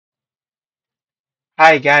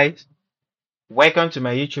Hi guys, welcome to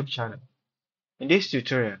my YouTube channel. In this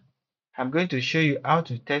tutorial, I'm going to show you how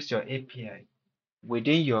to test your API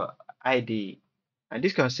within your IDE, and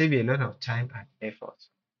this can save you a lot of time and effort.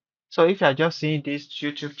 So if you are just seeing this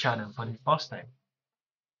YouTube channel for the first time,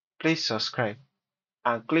 please subscribe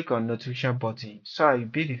and click on notification button so you'll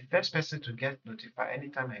be the first person to get notified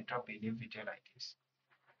anytime I drop a new video like this.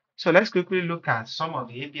 So let's quickly look at some of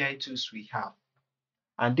the API tools we have,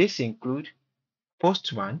 and this include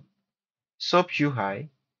Postman, SoapUI,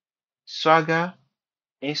 Swagger,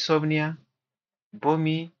 Insomnia,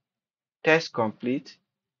 Bomi, Test Complete,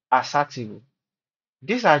 Assertable.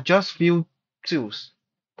 These are just few tools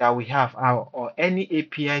that we have or any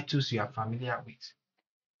API tools you are familiar with.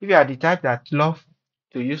 If you are the type that love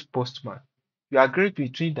to use Postman, you agree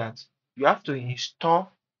between that you have to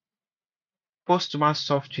install Postman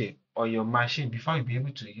software on your machine before you be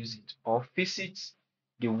able to use it or visit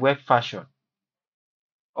the web version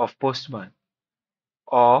of Postman,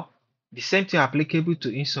 or the same thing applicable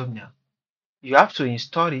to Insomnia. You have to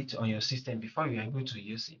install it on your system before you are able to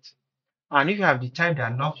use it. And if you have the time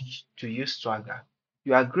that loves to use Swagger,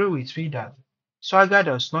 you agree with me that Swagger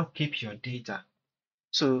does not keep your data.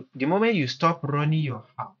 So the moment you stop running your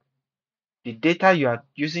app, the data you are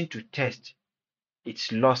using to test, it's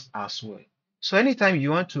lost as well. So anytime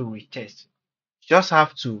you want to retest, you just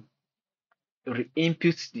have to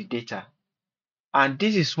re-input the data. And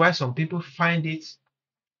this is why some people find it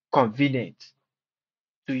convenient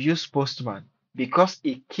to use Postman, because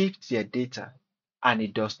it keeps their data and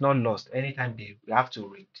it does not lost anytime they have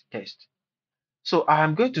to retest. So I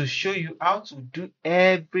am going to show you how to do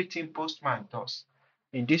everything Postman does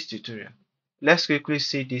in this tutorial. Let's quickly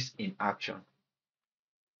see this in action.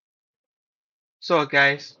 So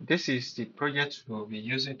guys, this is the project we'll be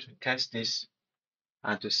using to test this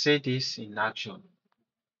and to see this in action.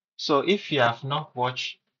 So if you have not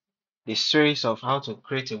watched the series of how to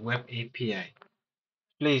create a web API,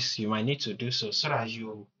 please, you might need to do so that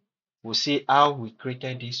you will see how we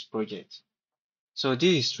created this project. So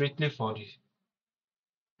this is strictly for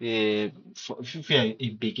if you're a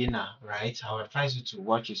beginner, right? I would advise you to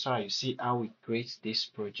watch it so that you see how we create this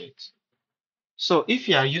project. So if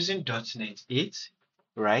you are using .NET 8,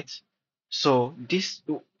 right? So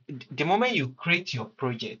the moment you create your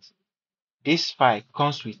project, this file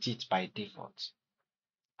comes with it by default,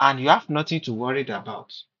 and you have nothing to worry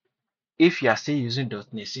about if you are still using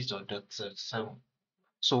 .NET 6 or .NET 7.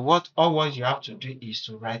 So what you have to do is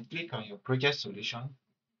to right click on your project solution,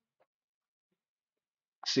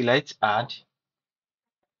 select add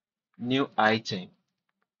new item,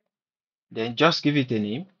 then just give it a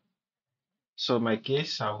name. So in my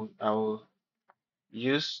case, I will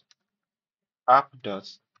use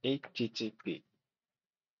app.http.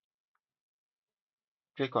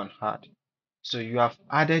 Click on add. So you have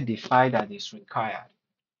added the file that is required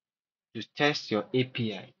to test your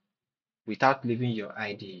API without leaving your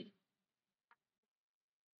IDE.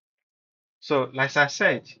 So like I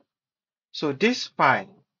said, so this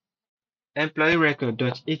file, employee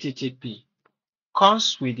record.http,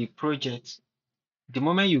 comes with the project. The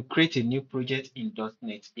moment you create a new project in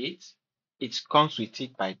 .NET 8, it comes with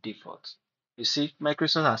it by default. You see,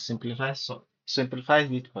 Microsoft has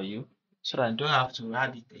simplified it for you so that you don't have to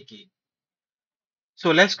add it again.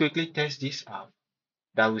 So let's quickly test this app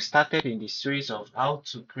that we started in the series of how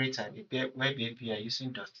to create an web API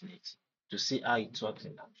using .NET to see how it works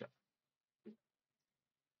in action.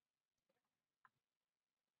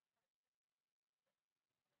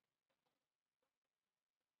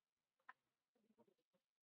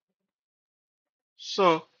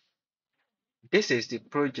 So this is the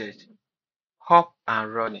project up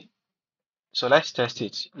and running. So let's test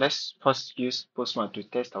it. Let's first use Postman to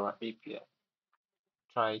test our API.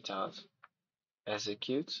 Try it out.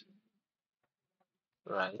 Execute.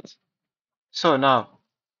 Right. So now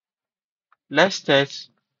let's test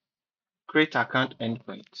create account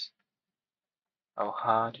endpoint. I'll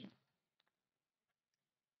add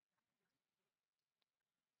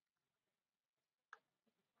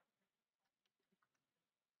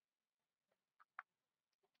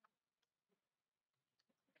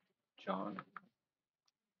John.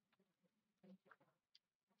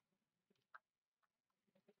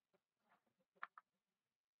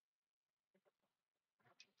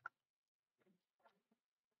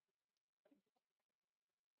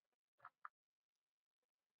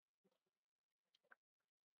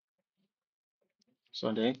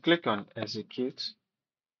 So then click on execute.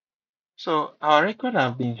 So our record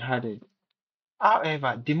have been added.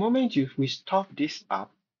 However, the moment we stop this app,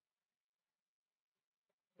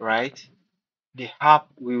 right, the app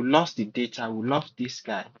will lose the data, will lose this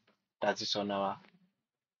guy that is on our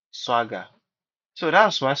Swagger. So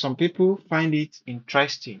that's why some people find it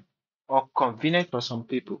interesting or convenient for some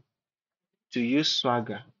people to use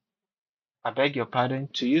Swagger. I beg your pardon,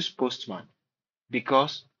 to use Postman,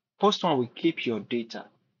 because Postman will keep your data.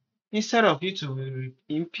 Instead of you to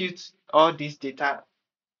input all this data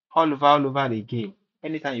all over again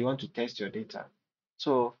anytime you want to test your data.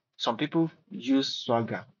 So some people use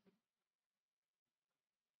Swagger.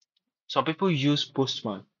 Some people use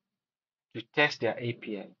Postman to test their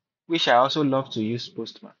API, which I also love to use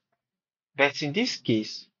Postman. But in this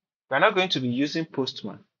case, we're not going to be using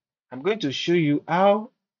Postman. I'm going to show you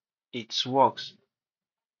how it works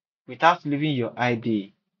without leaving your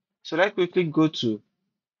IDE. So let's quickly go to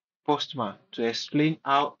Postman to explain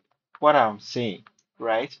how what I'm saying,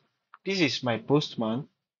 right? This is my Postman.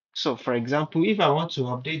 So for example, if I want to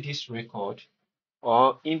update this record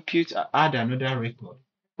or input or add another record,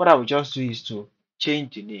 what I will just do is to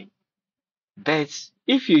change the name. But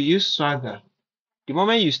if you use Swagger, the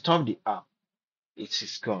moment you stop the app, it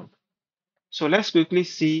is gone. So let's quickly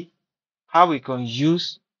see how we can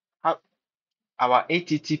use how our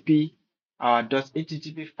HTTP, our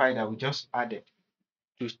 .http file that we just added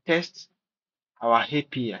to test our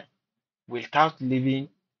API without leaving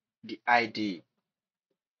the IDE.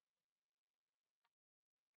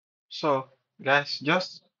 So guys,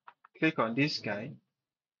 just click on this guy,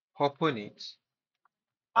 open it,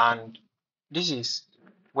 and this is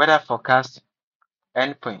weather forecast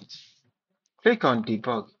endpoint. Click on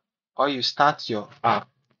debug or you start your app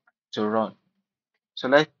to run. So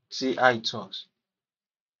let's see how it works.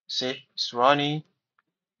 See, it's running.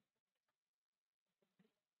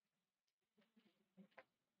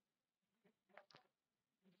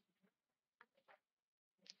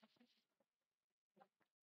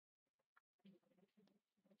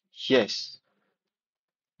 Yes,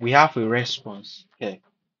 we have a response here.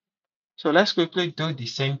 So let's quickly do the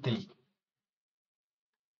same thing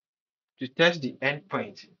to test the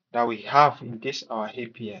endpoint that we have in this our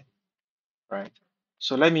API, right?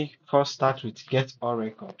 So let me first start with get all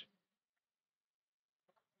record.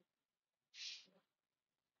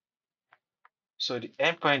 So the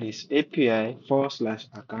endpoint is API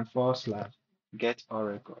 /account /get all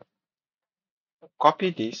record.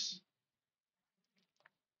 Copy this,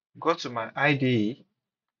 go to my IDE.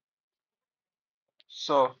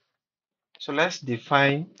 So let's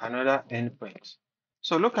define another endpoint.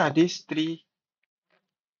 So look at these three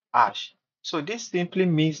hash. So this simply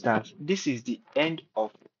means that this is the end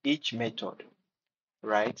of each method,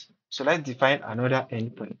 right? So let's define another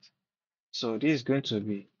endpoint. So this is going to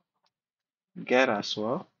be get as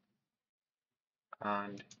well.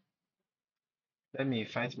 And let me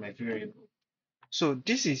find my variable. So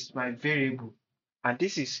this is my variable, and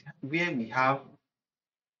this is where we have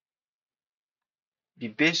the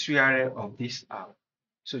base URL of this app.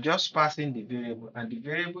 So just pass in the variable, and the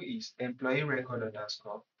variable is employee record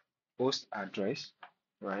underscore host address,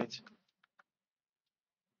 right?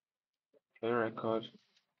 Employee record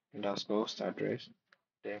underscore host address,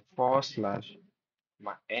 then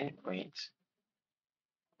my endpoint,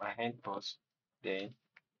 my endpoint, then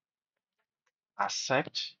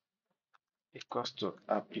accept equals to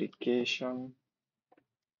application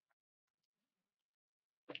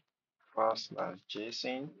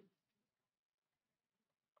 /JSON,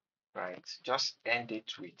 right? Just end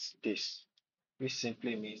it with this, which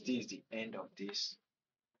simply means this is the end of this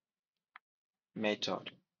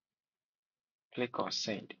method. Click on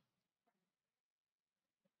send.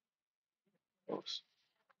 Oops.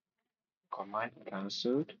 Command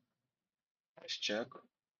cancelled. Let's check.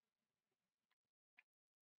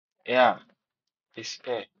 Yeah, it's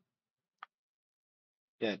here.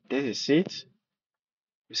 Yeah, this is it.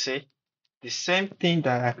 You see, the same thing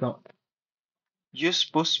that I can use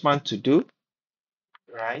Postman to do,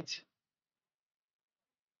 right?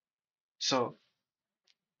 So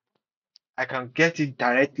I can get it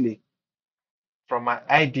directly from my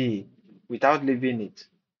IDE without leaving it,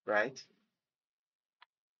 right?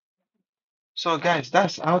 So guys,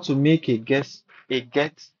 that's how to make a get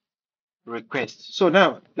request. So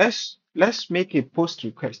now let's make a post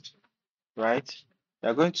request, right?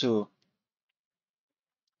 We're going to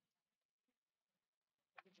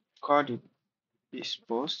call this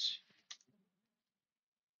post,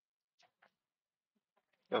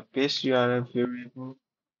 the base URL variable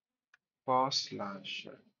 /,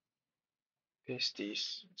 paste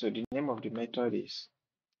this. So the name of the method is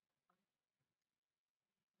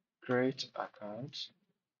create account.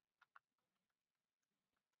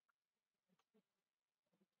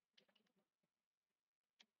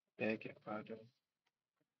 Beg your pardon.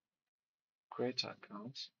 Create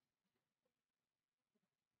account.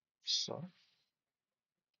 So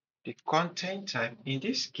the content type. In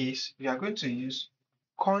this case, we are going to use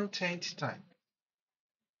content type.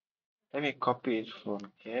 Let me copy it from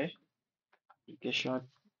here. Application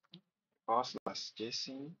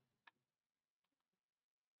 /JSON,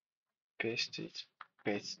 paste it.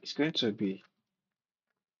 Paste. It's going to be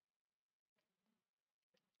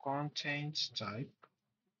content type.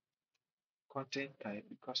 Content type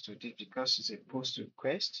equals to this because it's a post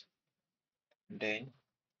request. Then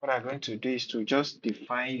what I'm going to do is to just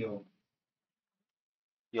define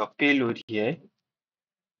your payload here.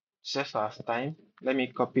 Save as time. Let me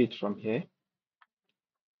copy it from here.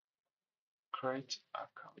 Create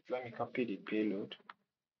account. Let me copy the payload.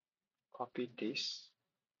 Copy this.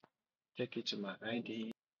 Take it to my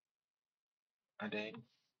ID, and then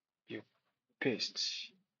you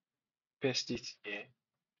paste. Paste it here.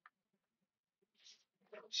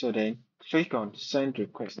 So then click on send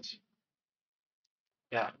request.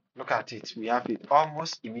 Yeah, look at it. We have it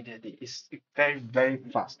almost immediately. It's very, very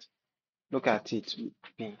fast. Look at it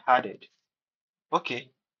being added.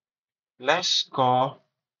 Okay, let's call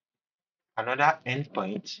another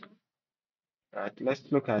endpoint. Right, let's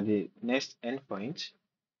look at the next endpoint.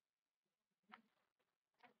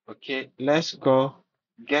 Okay, let's go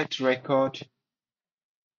get record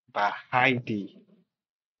by ID.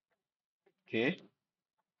 Okay,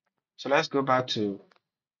 so let's go back to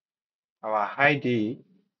our ID.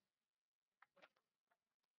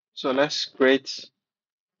 So let's create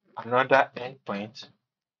another endpoint.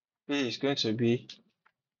 This is going to be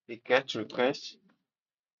the get request.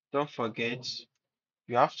 Don't forget,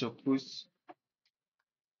 you have to put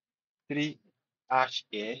 3 hash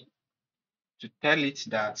here to tell it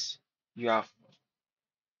that you have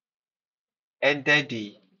ended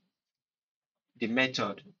the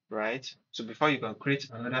method, right? So before you can create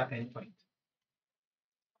another endpoint,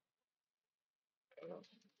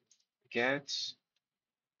 get,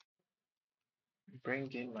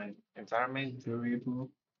 bring in my environment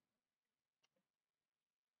variable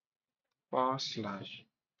 /API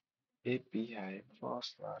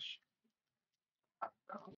 /account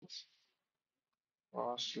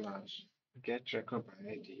get record by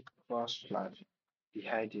ID the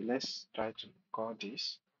ID. Let's try to call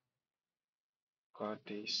this,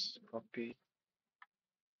 copy,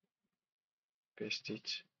 paste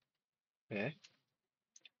it there,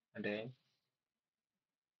 and then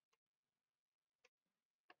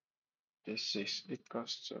this is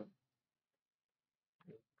equals to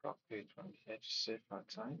copy it from here to save our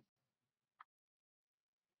time.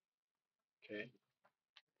 Okay,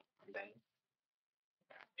 and then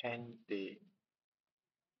end the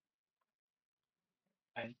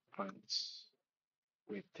endpoints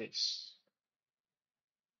with this.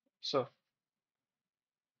 So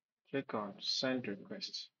click on send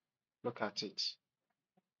request. Look at it.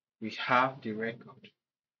 We have the record.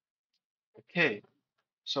 Okay,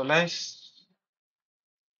 so let's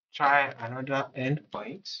try another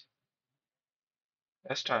endpoint.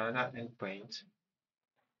 Let's try another endpoint.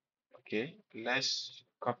 Okay, let's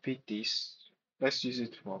copy this. Let's use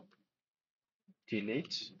it for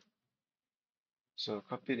delete. So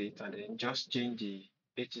copy it and then just change the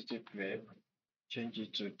HTTP verb, change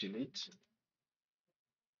it to delete,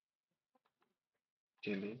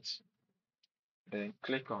 delete. Then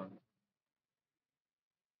click on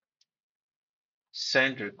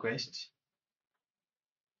send request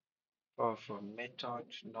or for method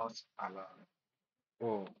not allowed.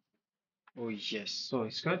 Oh, oh yes. So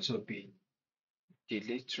it's going to be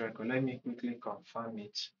delete record. Let me quickly confirm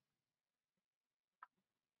it.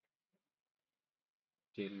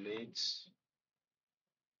 Delete.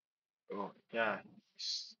 Oh yeah.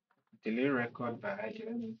 Delete record by ID.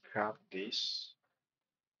 Let me grab this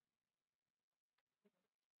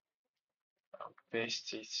and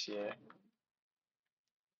paste it here.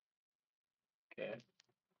 Okay.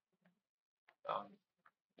 Um,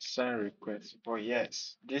 send request. Oh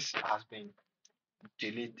yes, this has been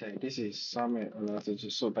deleted. This is somewhere on.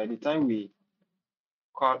 So by the time we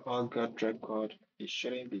call all get record, it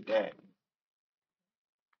shouldn't be there.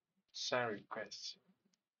 Send request.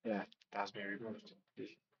 Yeah, it has been removed.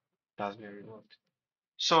 It has been removed.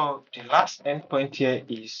 So the last endpoint here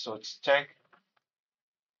is so to check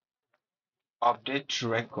update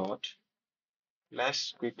record.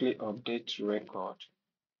 Let's quickly update record.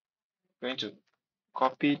 Going to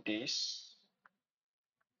copy this,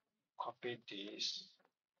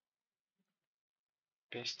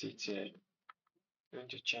 paste it here. Going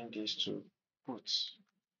to change this to puts.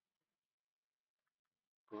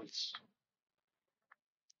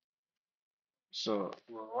 So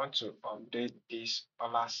we want to update this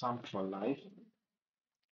awesome for life.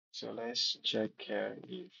 So let's check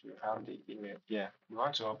if you have the email. Yeah, we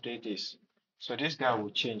want to update this. So this guy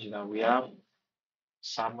will change now. We have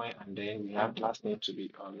Samuel and then we have last name to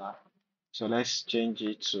be Ola. So let's change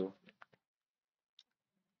it to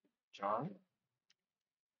John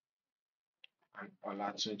and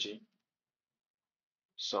Olatunji.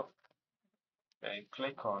 So then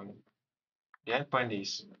click on the endpoint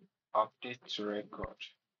is update to record,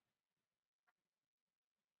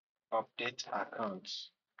 update account,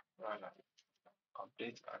 rather,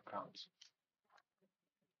 update account,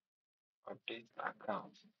 update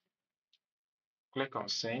account. Click on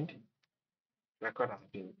send, record has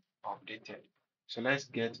been updated. So let's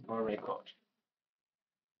get on record.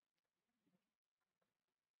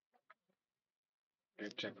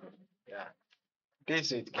 Yeah, this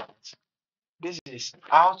is it, guys. This is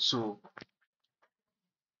how to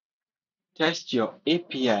test your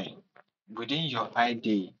API within your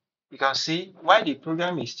IDE. You can see while the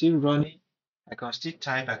program is still running, I can still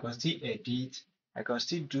type, I can still edit, I can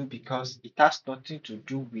still do because it has nothing to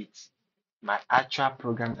do with my actual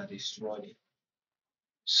program that is running.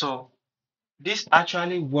 So this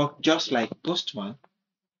actually works just like Postman.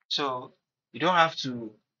 So you don't have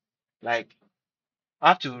to like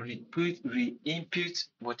re-input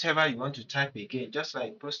whatever you want to type again, just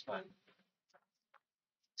like Postman.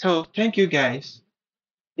 So thank you guys.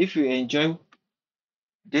 If you enjoy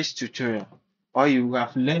this tutorial or you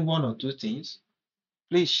have learned one or two things,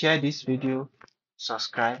 please share this video,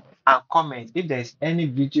 subscribe, and comment. If there is any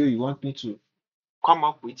video you want me to come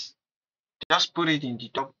up with, just put it in the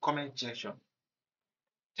top comment section.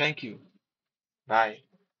 Thank you. Bye.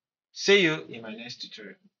 See you in my next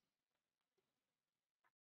tutorial.